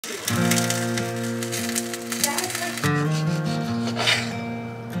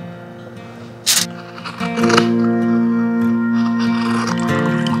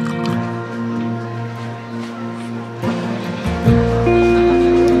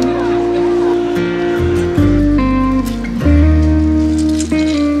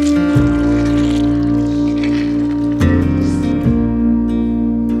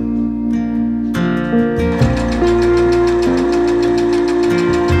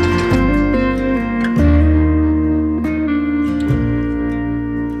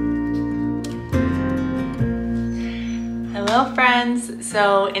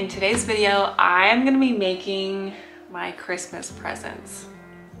today's video, I am gonna be making my Christmas presents.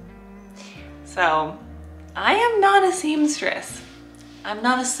 So, I am not a seamstress. I'm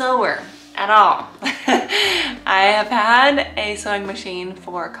not a sewer at all. I have had a sewing machine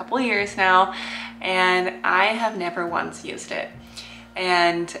for a couple years now, and I have never once used it.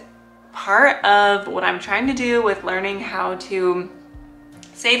 And part of what I'm trying to do with learning how to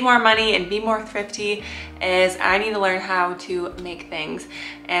save more money and be more thrifty is I need to learn how to make things,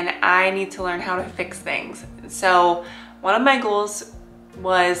 and I need to learn how to fix things. So one of my goals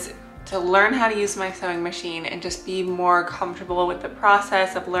was to learn how to use my sewing machine and just be more comfortable with the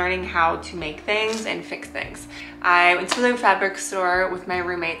process of learning how to make things and fix things. I went to the fabric store with my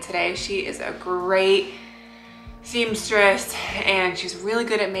roommate today. She is a great seamstress and she's really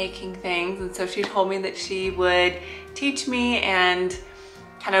good at making things, and so she told me that she would teach me and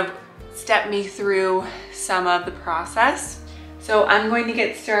kind of step me through some of the process. So I'm going to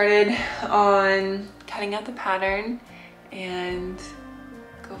get started on cutting out the pattern and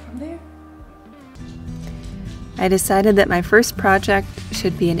go from there. I decided that my first project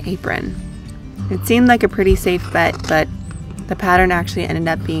should be an apron. It seemed like a pretty safe bet, but the pattern actually ended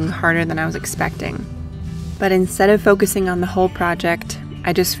up being harder than I was expecting. But instead of focusing on the whole project,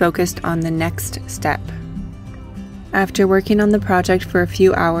 I just focused on the next step. After working on the project for a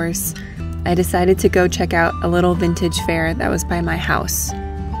few hours, I decided to go check out a little vintage fair that was by my house.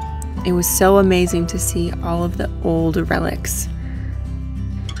 It was so amazing to see all of the old relics.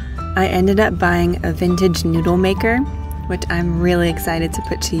 I ended up buying a vintage noodle maker, which I'm really excited to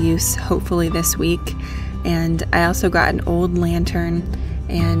put to use hopefully this week. And I also got an old lantern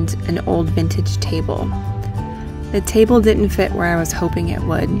and an old vintage table. The table didn't fit where I was hoping it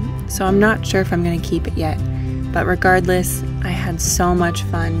would, so I'm not sure if I'm going to keep it yet. But regardless, I had so much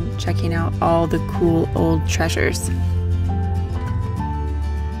fun checking out all the cool old treasures.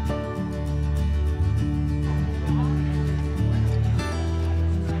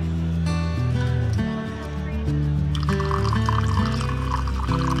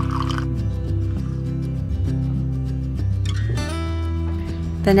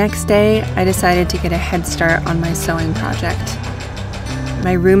 The next day, I decided to get a head start on my sewing project.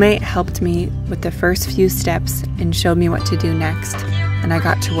 My roommate helped me with the first few steps and showed me what to do next, and I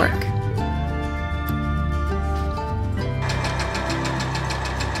got to work.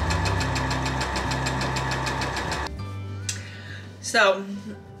 So,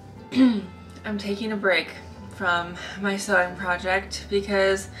 I'm taking a break from my sewing project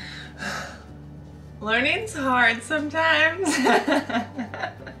because learning's hard sometimes.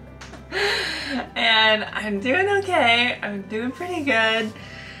 And I'm doing okay, I'm doing pretty good,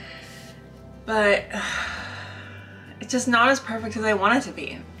 but it's just not as perfect as I want it to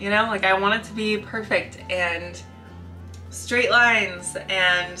be, you know? Like, I want it to be perfect and straight lines,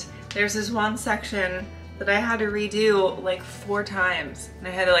 and there's this one section that I had to redo like 4 times, and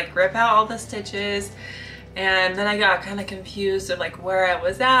I had to like rip out all the stitches, and then I got kind of confused of like where I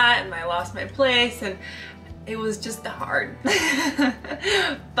was at, and I lost my place, and it was just hard.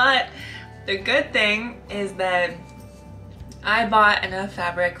 But the good thing is that I bought enough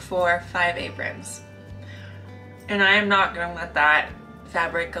fabric for 5 aprons, and I am not going to let that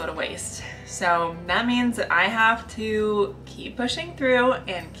fabric go to waste. So that means that I have to keep pushing through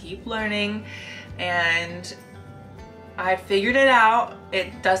and keep learning, and I figured it out.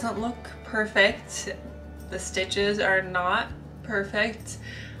 It doesn't look perfect. The stitches are not perfect,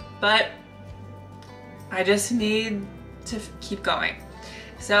 but I just need to keep going.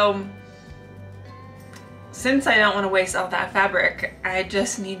 So since I don't want to waste all that fabric, I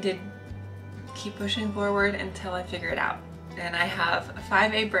just need to keep pushing forward until I figure it out. And I have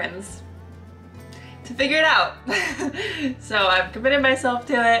 5 aprons to figure it out. So I've committed myself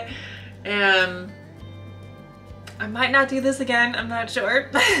to it, and I might not do this again, I'm not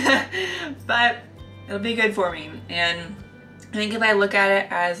sure. But it'll be good for me. And I think if I look at it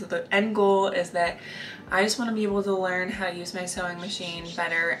as the end goal is that I just want to be able to learn how to use my sewing machine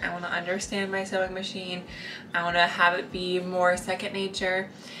better. I want to understand my sewing machine. I want to have it be more second nature.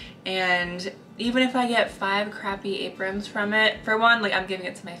 And even if I get 5 crappy aprons from it, for one, like, I'm giving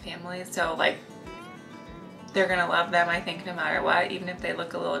it to my family, so like they're gonna love them, I think, no matter what, even if they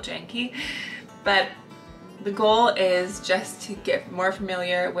look a little janky. But the goal is just to get more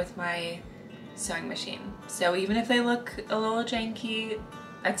familiar with my sewing machine. So even if they look a little janky,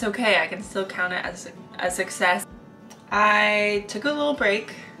 that's okay. I can still count it as a success. I took a little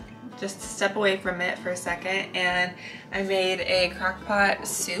break just to step away from it for a second, and I made a crockpot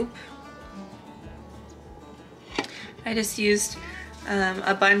soup. I just used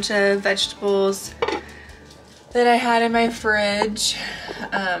a bunch of vegetables, that I had in my fridge.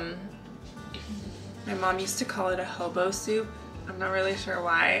 My mom used to call it a hobo soup. I'm not really sure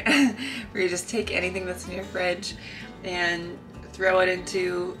why. Where you just take anything that's in your fridge and throw it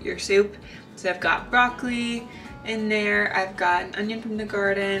into your soup. So I've got broccoli in there. I've got an onion from the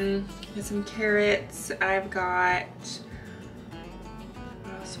garden and some carrots. I've got,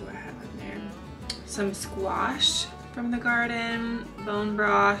 what else do I have in there? Some squash from the garden, bone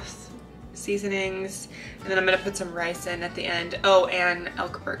broth, seasonings, and then I'm gonna put some rice in at the end. Oh, and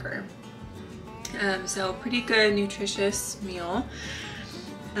elk burger. So pretty good, nutritious meal.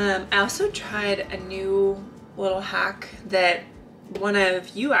 I also tried a new little hack that one of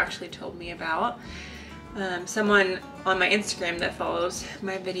you actually told me about. Someone on my Instagram that follows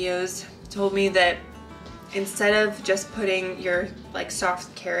my videos told me that instead of just putting your like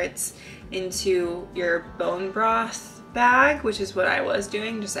soft carrots into your bone broth bag, which is what I was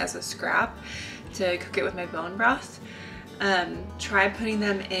doing just as a scrap to cook it with my bone broth, try putting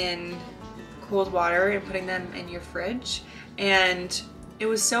them in cold water and putting them in your fridge. And it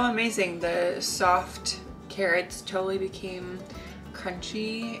was so amazing. The soft carrots totally became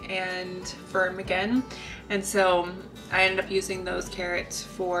crunchy and firm again. And so I ended up using those carrots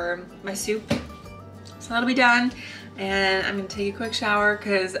for my soup. So that'll be done. And I'm gonna take a quick shower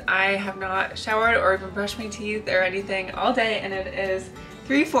because I have not showered or even brushed my teeth or anything all day, and it is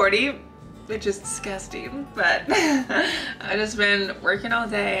 3:40, which is disgusting, but I've just been working all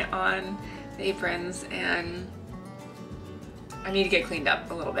day on the aprons and I need to get cleaned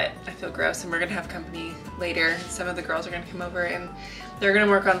up a little bit. I feel gross, and we're gonna have company later. Some of the girls are gonna come over and they're gonna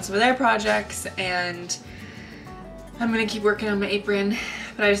work on some of their projects, and I'm gonna keep working on my apron,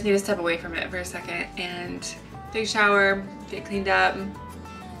 but I just need to step away from it for a second and take a shower, get cleaned up,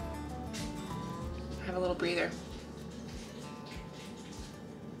 have a little breather.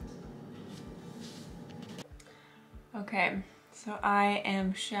 Okay, so I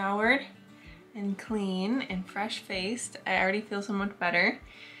am showered and clean and fresh-faced. I already feel so much better.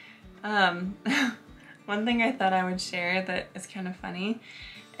 One thing I thought I would share that is kind of funny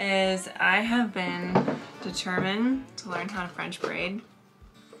is I have been determined to learn how to French braid.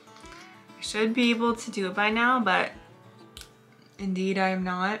 I should be able to do it by now, but indeed I am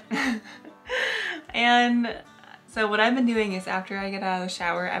not. And so what I've been doing is after I get out of the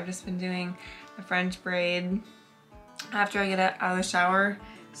shower, I've just been doing a French braid after I get out of the shower.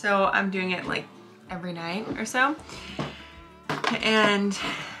 So I'm doing it like every night or so. And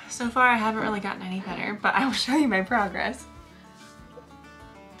so far I haven't really gotten any better, but I will show you my progress.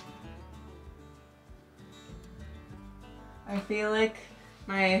 I feel like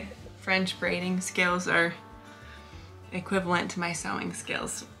my French braiding skills are equivalent to my sewing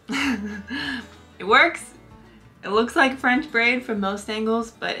skills. It works. It looks like French braid from most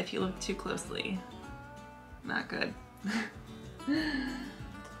angles, but if you look too closely, not good.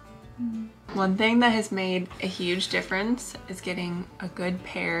 One thing that has made a huge difference is getting a good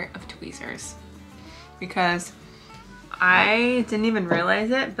pair of tweezers, because I didn't even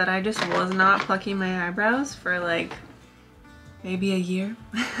realize it, but I just was not plucking my eyebrows for like maybe a year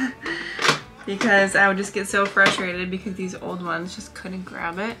because I would just get so frustrated because these old ones just couldn't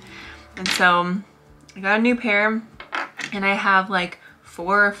grab it. And so I got a new pair, and I have like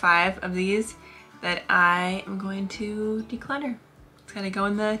 4 or 5 of these that I am going to declutter. It's gonna go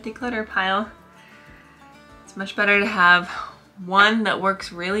in the declutter pile. It's much better to have 1 that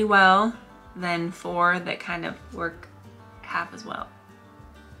works really well than 4 that kind of work half as well.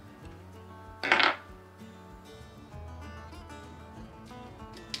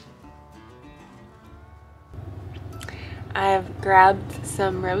 I've grabbed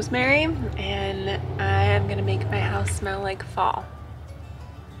some rosemary and I am gonna make my house smell like fall.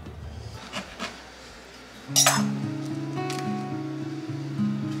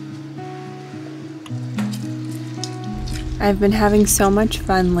 I've been having so much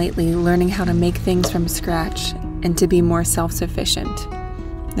fun lately learning how to make things from scratch and to be more self-sufficient.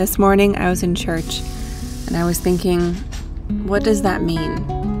 This morning I was in church and I was thinking, what does that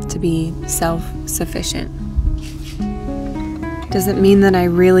mean to be self-sufficient? Does it mean that I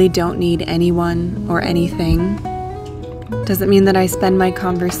really don't need anyone or anything? Does it mean that I spend my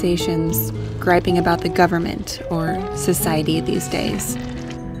conversations griping about the government or society these days?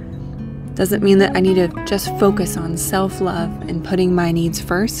 Does it mean that I need to just focus on self-love and putting my needs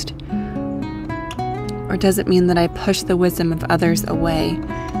first? Or does it mean that I push the wisdom of others away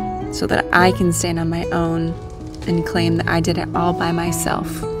so that I can stand on my own and claim that I did it all by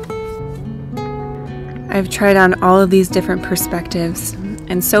myself? I've tried on all of these different perspectives,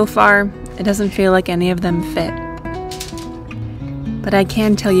 and so far, it doesn't feel like any of them fit. But I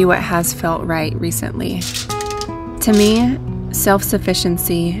can tell you what has felt right recently. To me,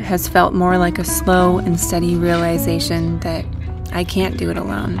 self-sufficiency has felt more like a slow and steady realization that I can't do it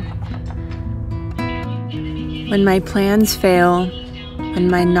alone. When my plans fail,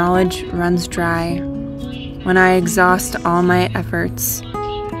 when my knowledge runs dry, when I exhaust all my efforts,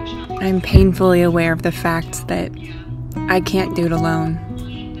 I'm painfully aware of the fact that I can't do it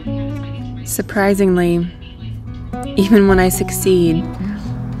alone. Surprisingly, even when I succeed,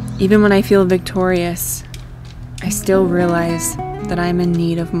 even when I feel victorious, I still realize that I'm in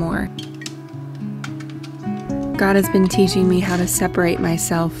need of more. God has been teaching me how to separate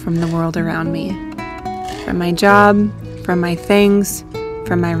myself from the world around me, from my job, from my things,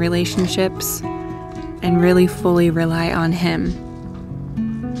 from my relationships, and really fully rely on Him.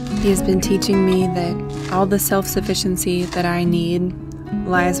 He has been teaching me that all the self-sufficiency that I need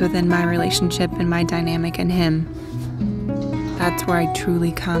lies within my relationship and my dynamic in Him. That's where I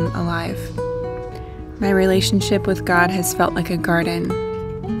truly come alive. My relationship with God has felt like a garden.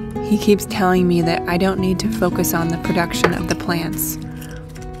 He keeps telling me that I don't need to focus on the production of the plants.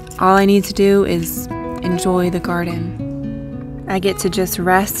 All I need to do is enjoy the garden. I get to just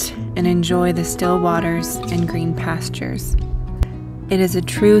rest and enjoy the still waters and green pastures. It is a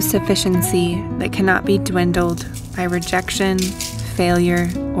true sufficiency that cannot be dwindled by rejection, failure,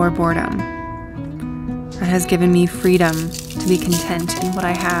 or boredom. It has given me freedom to be content in what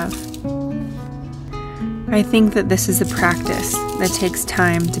I have. I think that this is a practice that takes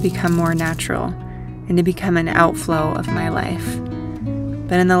time to become more natural and to become an outflow of my life.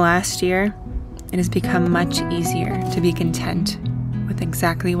 But in the last year, it has become much easier to be content with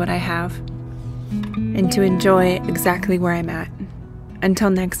exactly what I have and to enjoy exactly where I'm at. Until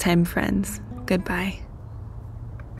next time, friends, goodbye.